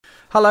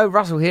Hello,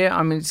 Russell here.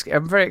 I'm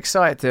very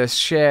excited to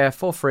share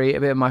for free a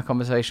bit of my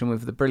conversation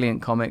with the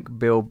brilliant comic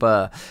Bill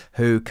Burr,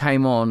 who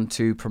came on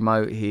to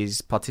promote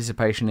his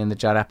participation in the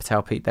Judd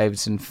Apatow, Pete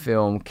Davidson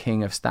film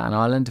King of Staten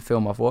Island, a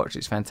film I've watched.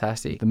 It's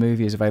fantastic. The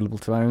movie is available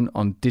to own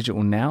on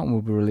digital now and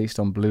will be released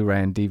on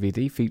Blu-ray and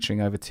DVD,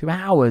 featuring over 2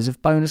 hours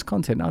of bonus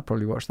content. I'd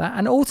probably watch that.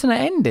 And alternate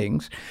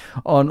endings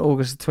on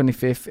August the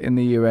 25th in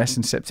the US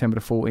and September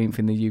the 14th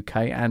in the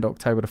UK and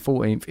October the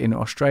 14th in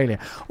Australia.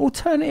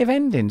 Alternative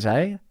endings,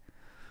 eh?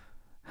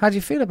 How do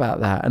you feel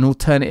about that? An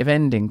alternative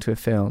ending to a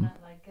film? Not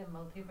like a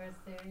multiverse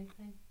theory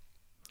thing?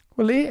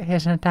 Well,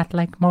 isn't that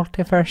like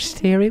multiverse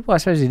theory? Well, I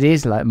suppose it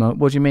is like...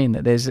 What do you mean?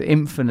 That there's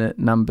infinite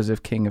numbers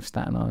of King of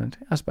Staten Island?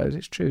 I suppose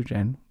it's true,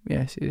 Jen.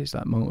 Yes, it is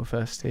like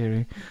multiverse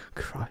theory.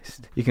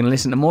 Christ. You can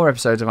listen to more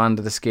episodes of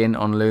Under the Skin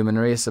on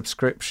Luminary, a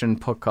subscription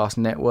podcast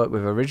network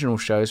with original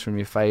shows from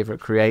your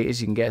favourite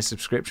creators. You can get a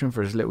subscription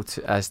for as little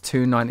as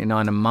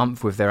 $2.99 a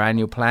month with their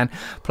annual plan,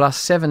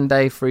 plus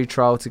 7-day free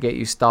trial to get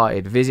you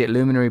started. Visit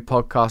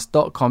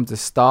luminarypodcast.com to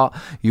start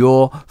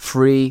your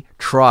free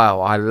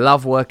trial. I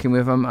love working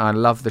with them. I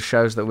love the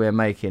shows that we're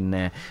making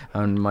there.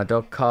 And my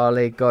dog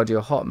Carly, God,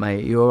 you're hot,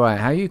 mate. You all right?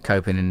 How are you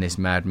coping in this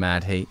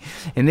mad heat?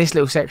 In this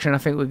little section, I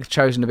think we've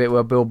chosen a bit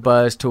where Bill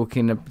Burr's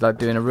talking, like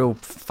doing a real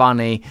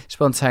funny,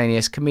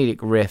 spontaneous, comedic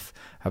riff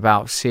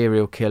about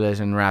serial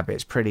killers and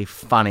rabbits. Pretty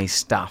funny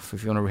stuff.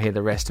 If you want to hear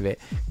the rest of it,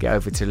 get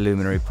over to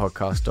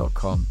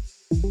luminarypodcast.com.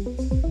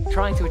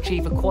 Trying to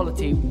achieve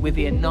equality with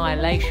the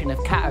annihilation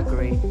of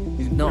category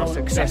is not a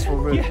successful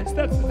route. Yes,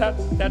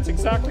 that's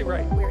exactly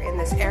right. We're in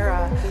this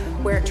era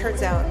where it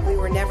turns out we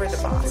were never the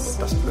boss. It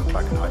doesn't look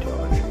like an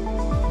ideology.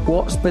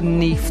 What's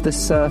beneath the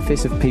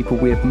surface of people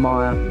we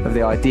admire, of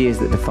the ideas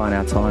that define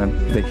our time,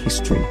 the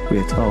history we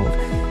are told?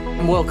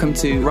 And welcome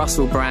to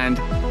Russell Brand.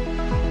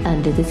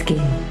 Under the Skin.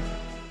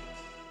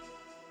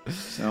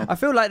 I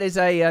feel like there's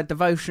a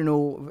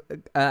devotional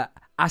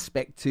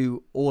aspect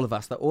to all of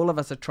us, that all of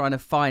us are trying to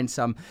find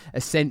some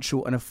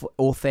essential and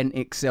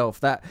authentic self.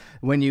 That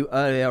when you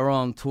earlier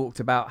on talked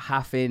about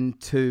having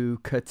to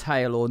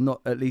curtail or not,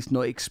 at least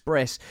not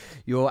express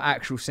your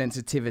actual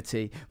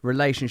sensitivity,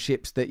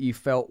 relationships that you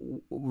felt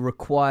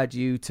required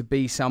you to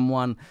be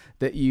someone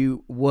that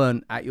you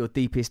weren't at your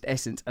deepest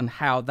essence, and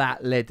how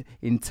that led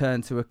in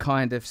turn to a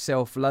kind of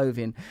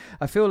self-loathing.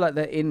 I feel like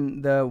that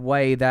in the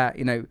way that,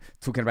 you know,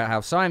 talking about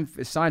how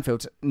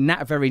Seinfeld's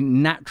very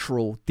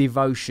natural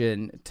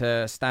devotion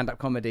to stand-up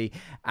comedy,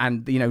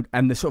 and you know,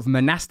 and the sort of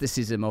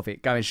monasticism of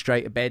it, going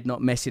straight to bed,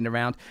 not messing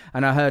around.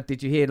 And I heard,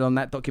 did you hear on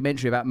that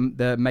documentary about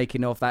the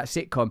making of that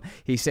sitcom?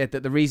 He said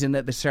that the reason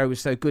that the show was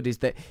so good is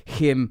that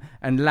him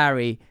and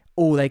Larry,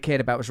 all they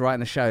cared about was writing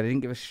the show. They didn't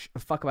give a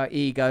fuck about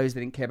egos. They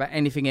didn't care about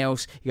anything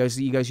else. He goes,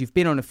 you've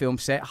been on a film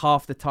set.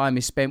 Half the time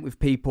is spent with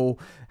people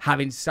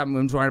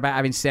someone's worried about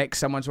having sex,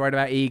 someone's worried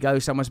about ego,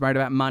 someone's worried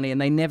about money, and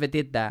they never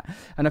did that.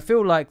 And I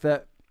feel like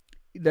that,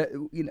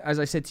 you know, as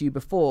I said to you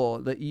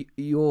before, that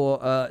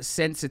your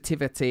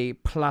sensitivity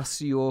plus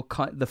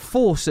the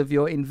force of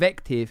your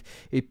invective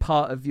is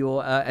part of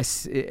your,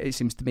 it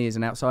seems to me as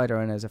an outsider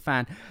and as a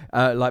fan,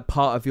 like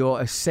part of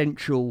your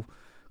essential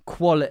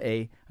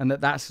quality, and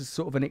that's a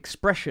sort of an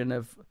expression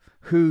of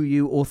who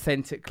you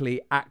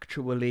authentically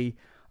actually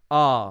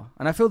are.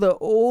 And I feel that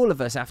all of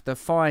us have to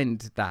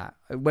find that,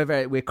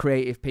 whether we're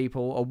creative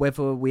people or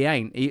whether we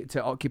ain't,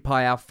 to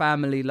occupy our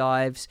family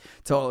lives,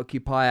 to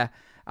occupy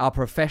our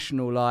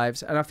professional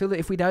lives. And I feel that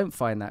if we don't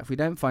find that, if we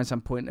don't find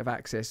some point of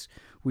access,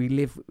 we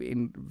live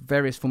in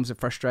various forms of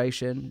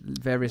frustration,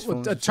 various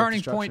forms of self-destruction.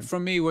 A turning point for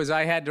me was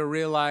I had to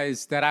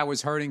realize that I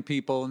was hurting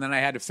people, and then I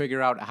had to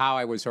figure out how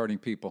I was hurting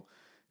people.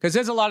 Because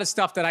there's a lot of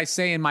stuff that I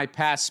say in my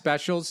past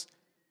specials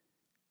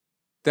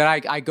that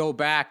I go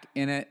back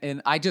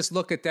and I just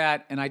look at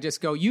that and I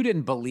just go, you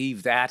didn't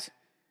believe that.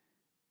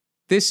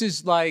 This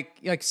is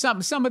like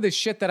some of the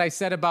shit that I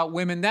said about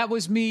women. That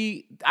was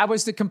me. I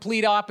was the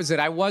complete opposite.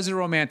 I was a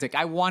romantic.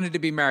 I wanted to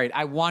be married.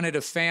 I wanted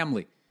a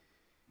family.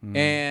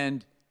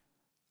 And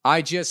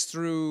I just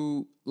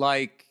threw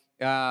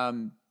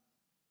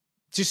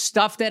just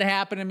stuff that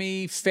happened to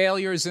me,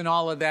 failures and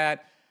all of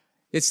that.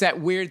 It's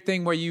that weird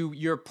thing where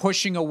you're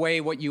pushing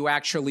away what you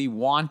actually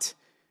want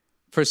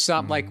for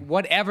some, like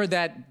whatever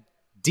that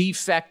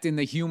defect in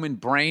the human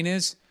brain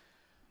is.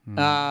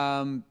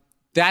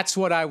 That's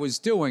what I was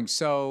doing.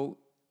 So,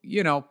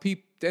 you know,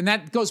 and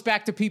that goes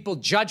back to people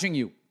judging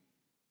you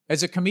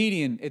as a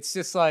comedian. It's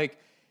just like,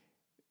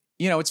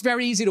 you know, it's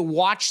very easy to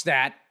watch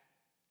that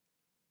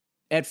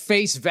at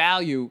face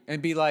value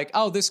and be like,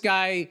 oh, this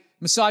guy,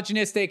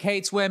 misogynistic,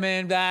 hates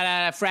women,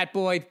 frat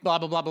boy, blah,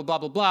 blah, blah, blah, blah,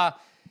 blah, blah.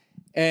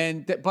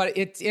 But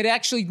it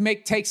actually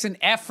takes an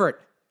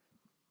effort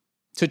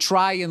to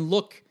try and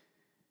look,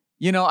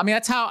 you know, I mean,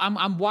 that's how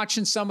I'm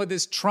watching some of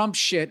this Trump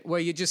shit where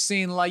you're just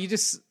seeing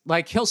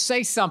he'll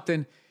say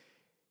something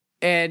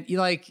and you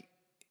like,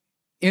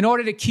 in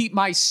order to keep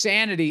my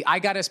sanity, I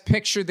got to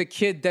picture the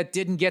kid that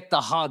didn't get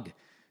the hug,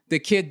 the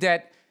kid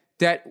that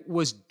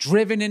was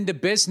driven into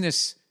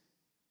business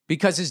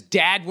because his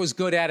dad was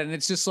good at it. And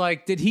it's just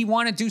like, did he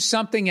want to do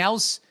something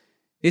else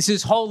Is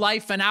his whole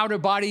life an outer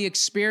body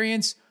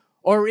experience?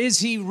 Or is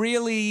he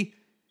really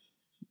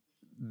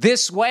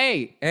this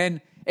way?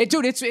 And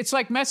dude, it's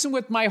like messing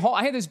with my whole...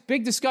 I had this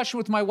big discussion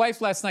with my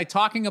wife last night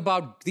talking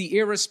about the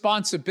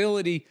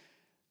irresponsibility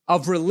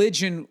of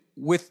religion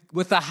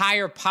with a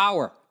higher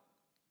power.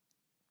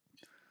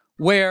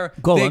 Where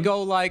they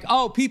go like,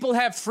 oh, people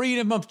have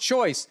freedom of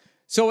choice.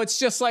 So it's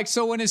just like,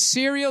 so when a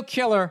serial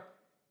killer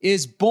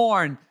is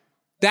born,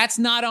 that's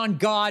not on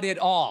God at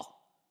all.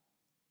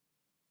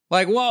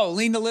 Like, whoa,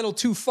 leaned a little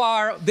too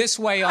far this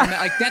way on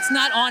that. Like, that's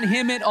not on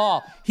him at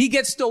all. He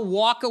gets to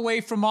walk away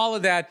from all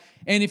of that.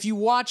 And if you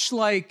watch,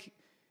 like,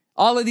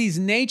 all of these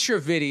nature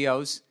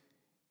videos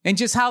and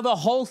just how the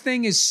whole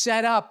thing is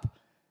set up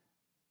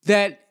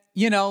that,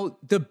 you know,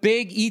 the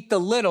big eat the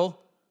little,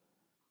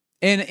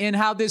 and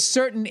how there's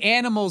certain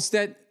animals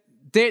that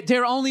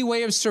their only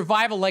way of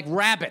survival, like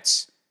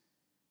rabbits,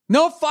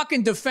 no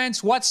fucking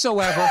defense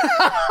whatsoever.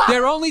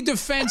 Their only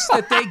defense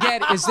that they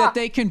get is that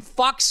they can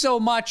fuck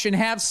so much and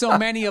have so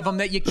many of them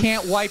that you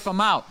can't wipe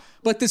them out.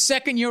 But the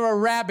second you're a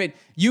rabbit,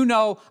 you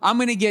know, I'm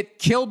going to get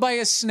killed by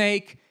a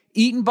snake,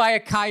 eaten by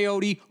a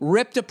coyote,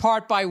 ripped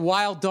apart by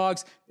wild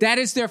dogs. That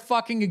is their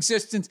fucking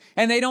existence,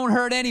 and they don't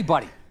hurt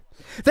anybody.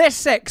 Their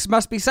sex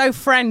must be so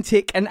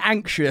frantic and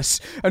anxious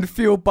and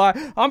fueled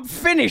by, I'm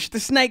finished, the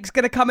snake's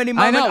going to come any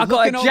moment. I know, I've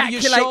got to looking over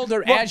your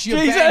shoulder as you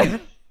bang.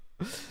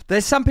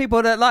 There's some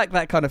people that like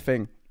that kind of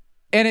thing.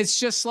 And it's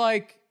just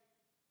like,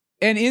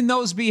 and in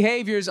those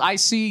behaviors, I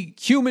see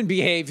human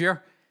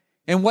behavior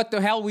and what the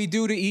hell we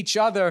do to each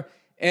other.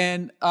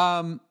 And,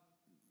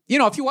 you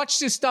know, if you watch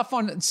this stuff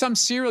on some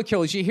serial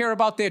killers, you hear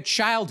about their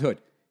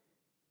childhood.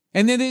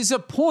 And then there's a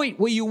point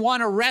where you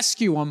want to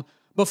rescue them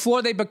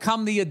before they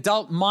become the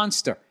adult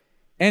monster.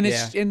 And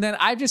and then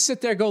I just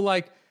sit there and go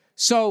like,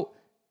 so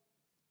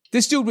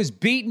this dude was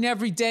beaten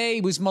every day.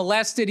 He was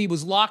molested. He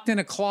was locked in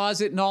a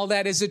closet and all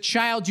that. As a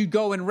child, you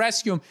go and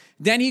rescue him.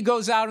 Then he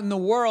goes out in the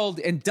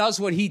world and does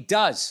what he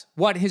does,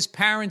 what his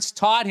parents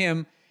taught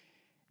him.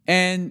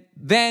 And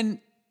then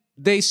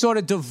they sort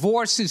of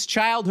divorce his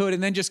childhood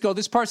and then just go,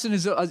 this person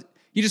is you're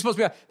just supposed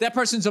to be, that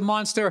person's a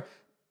monster,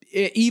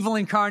 evil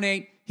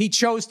incarnate. He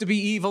chose to be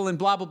evil and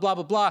blah, blah, blah,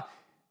 blah, blah.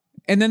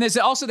 And then there's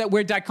also that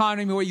weird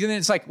dichotomy where then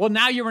it's like, well,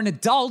 now you're an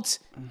adult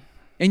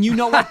and you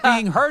know what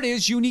being hurt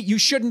is. You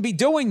shouldn't be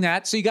doing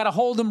that. So you got to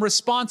hold them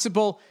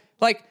responsible.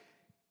 Like,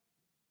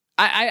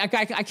 I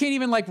can't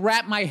even like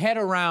wrap my head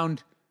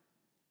around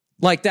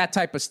like that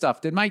type of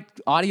stuff. Did my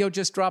audio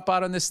just drop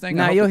out on this thing?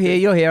 No, you're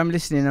here. I'm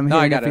listening. I'm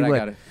hearing every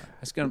word.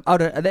 I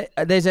got it.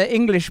 There's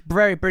an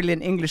very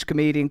brilliant English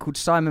comedian called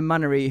Simon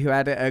Munnery who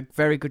had a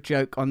very good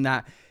joke on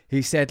that.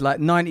 He said like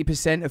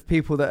 90% of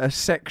people that are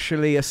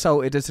sexually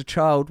assaulted as a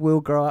child will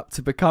grow up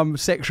to become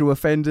sexual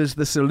offenders.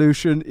 The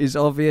solution is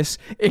obvious: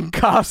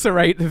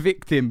 incarcerate the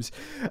victims.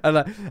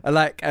 And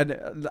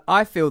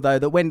I feel though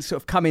that when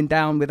sort of coming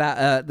down with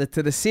that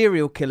to the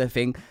serial killer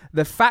thing,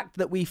 the fact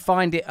that we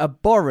find it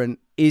abhorrent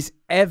is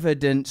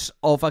evidence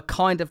of a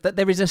kind of that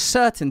there is a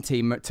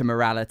certainty to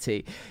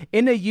morality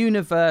in a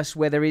universe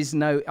where there is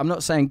no, I'm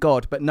not saying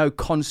God, but no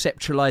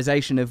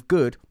conceptualization of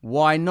good.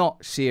 Why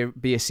not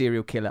be a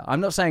serial killer?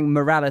 I'm not saying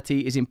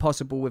morality is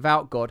impossible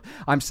without God.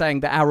 I'm saying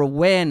that our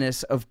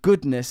awareness of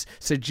goodness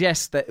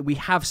suggests that we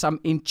have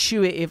some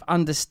intuitive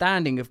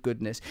understanding of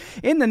goodness.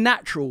 In the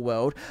natural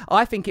world,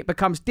 I think it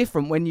becomes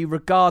different when you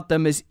regard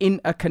them as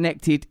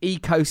interconnected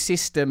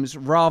ecosystems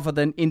rather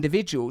than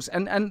individuals,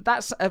 and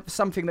that's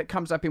something that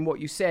comes up in what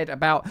you said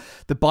about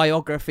the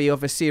biography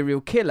of a serial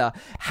killer.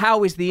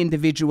 How is the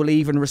individual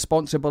even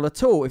responsible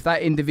at all? If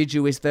that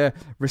individual is the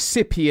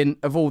recipient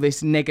of all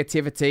this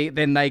negativity,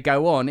 then they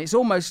go on. It's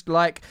almost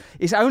like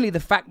it's only the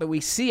fact that we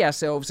see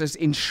ourselves as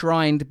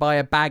enshrined by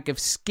a bag of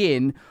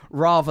skin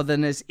rather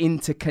than as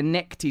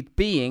interconnected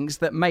beings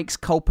that makes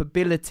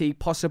culpability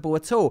possible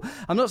at all.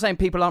 I'm not saying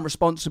people aren't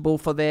responsible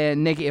for their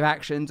negative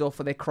actions or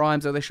for their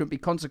crimes, or there shouldn't be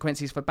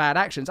consequences for bad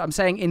actions. I'm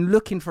saying in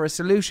looking for a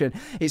solution,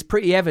 it's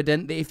pretty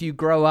evident that if you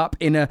grow up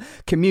in a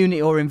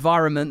community or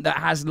environment that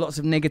has lots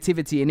of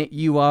negativity in it,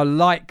 you are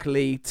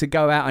likely to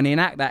go out and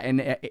enact that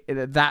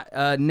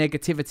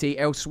negativity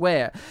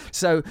elsewhere.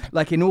 So,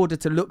 like, in order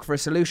to look for a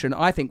solution,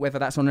 I think whether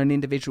that's on an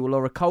individual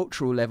or a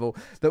cultural level,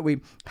 that we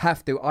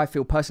have to, I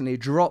feel personally,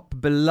 drop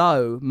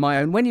below my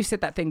own. When you said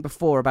that thing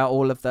before about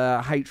all of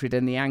the hatred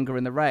and the anger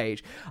and the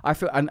rage, I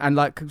feel, and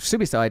like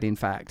suicide, in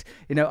fact,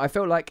 you know, I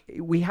feel like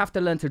we have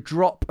to learn to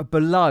drop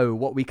below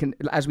what we can,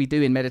 as we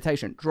do in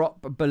meditation,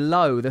 drop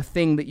below the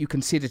thing that you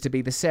consider to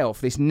be the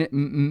self, this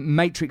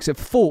matrix of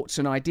thoughts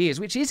and ideas,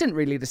 which isn't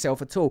really the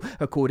self at all,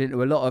 according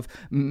to a lot of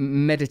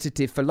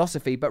meditative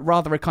philosophy, but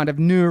rather a kind of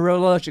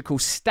neurological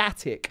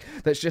static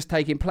that's just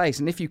taking place.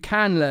 And if you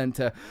can learn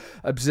to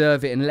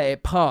observe it and let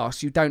it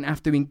pass, you don't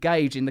have to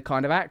engage in the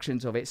kind of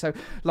actions of it. So,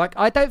 like,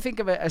 I don't think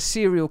of a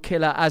serial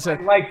killer as a...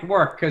 I like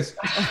work because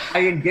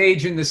I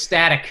engage in the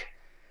static.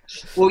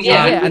 Well,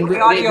 yeah, and the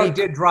audio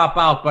did drop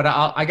out, but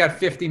I got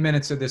 50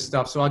 minutes of this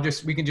stuff, so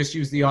we can just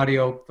use the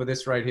audio for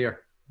this right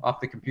here.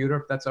 off the computer,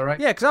 if that's all right?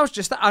 Yeah, because I was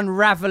just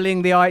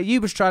unraveling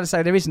you was trying to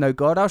say there is no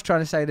God. I was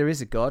trying to say there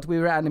is a God. We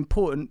were at an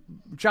important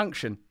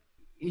junction.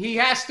 He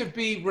has to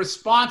be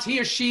he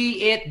or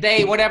she, it,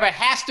 they, whatever,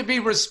 has to be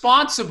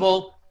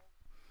responsible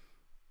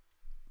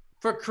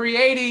for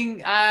creating,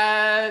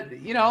 the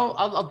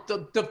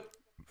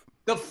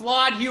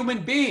flawed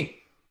human being.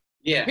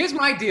 Yeah. Here's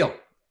my deal.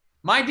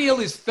 My deal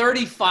is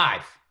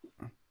 35.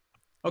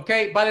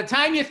 Okay? By the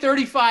time you're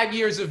 35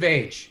 years of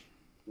age,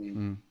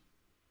 you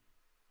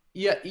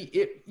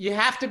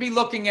have to be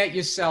looking at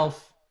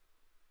yourself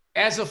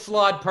as a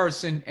flawed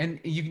person, and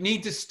you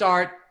need to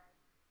start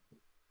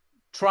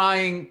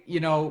trying,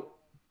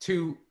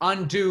 to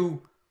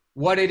undo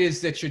what it is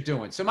that you're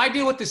doing. So my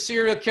deal with the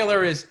serial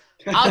killer is,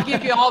 I'll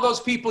give you all those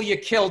people you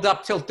killed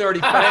up till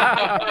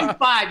 35.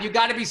 35, you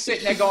got to be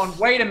sitting there going,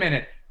 wait a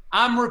minute,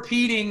 I'm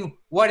repeating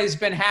what has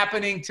been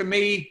happening to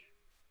me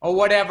or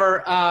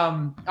whatever.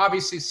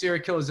 Obviously,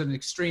 serial killer is an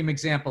extreme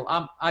example.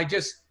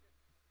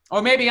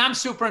 Or maybe I'm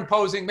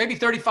superimposing. Maybe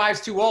 35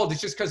 is too old. It's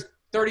just because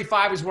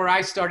 35 is where I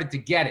started to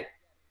get it.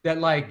 That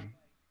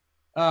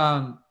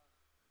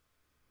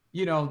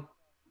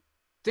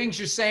things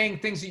you're saying,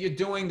 things that you're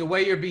doing, the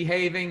way you're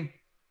behaving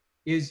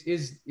is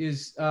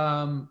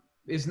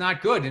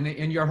not good,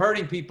 and you're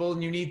hurting people,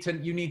 and you need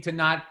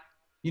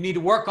to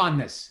work on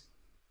this,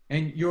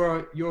 and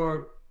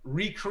you're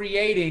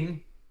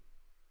recreating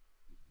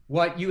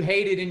what you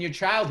hated in your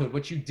childhood,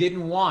 what you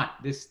didn't want,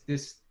 this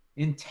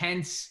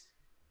intense,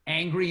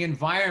 angry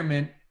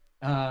environment.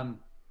 I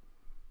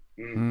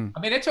mean,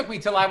 it took me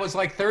till I was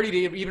like 30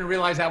 to even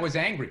realize I was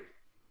angry.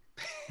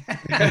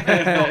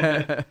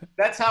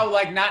 That's how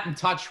not in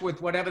touch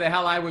with whatever the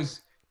hell I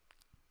was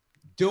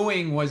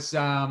doing was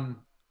I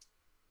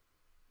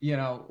don't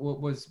know,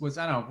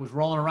 was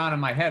rolling around in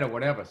my head or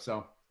whatever.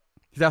 So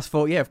that's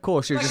for, yeah, of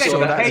course. You're just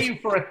going to pay you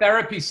for a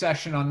therapy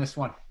session on this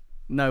one.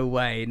 No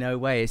way.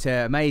 It's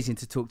amazing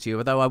to talk to you.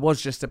 Although I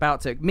was just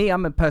about to...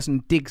 I'm a person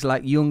who digs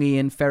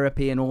Jungian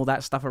therapy and all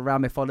that stuff around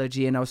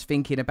mythology, and I was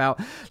thinking about,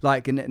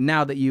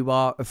 now that you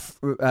are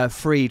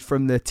freed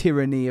from the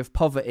tyranny of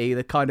poverty,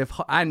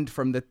 and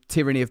from the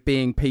tyranny of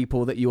being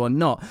people that you are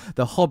not,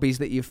 the hobbies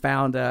that you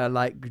found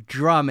are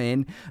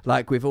drumming,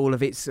 with all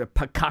of its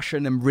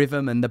percussion and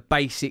rhythm and the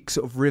basic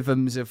sort of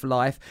rhythms of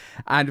life,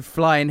 and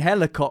flying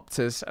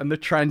helicopters and the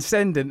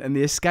transcendent and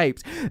the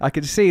escaped. I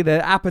can see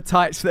the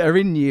appetites that are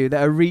in you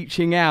that are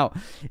reaching out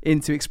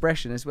into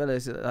expression, as well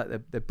as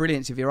the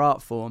brilliance of your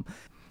art form.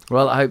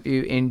 Well, I hope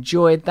you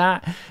enjoyed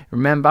that.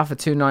 Remember, for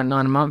 $2.99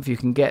 a month, you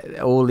can get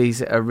all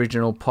these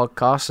original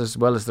podcasts, as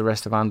well as the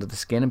rest of Under the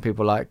Skin, and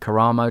people like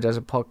Karamo does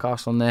a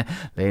podcast on there,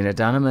 Lena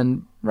Dunham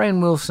and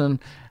Rainn Wilson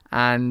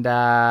and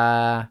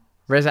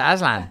Reza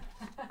Aslan.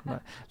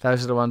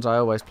 Those are the ones I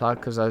always plug,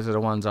 because those are the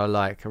ones I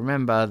like.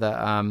 Remember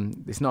that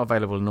it's not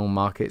available in all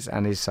markets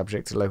and is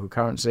subject to local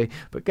currency,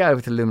 but go over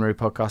to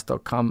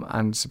luminarypodcast.com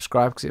and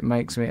subscribe, because it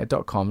makes me a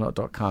 .com,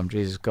 not .com.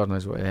 Jesus, God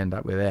knows what you end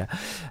up with there.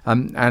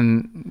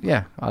 And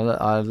yeah, I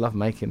love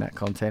making that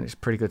content. It's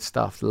pretty good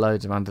stuff.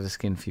 Loads of Under the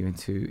Skin for you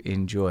to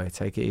enjoy.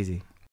 Take it easy.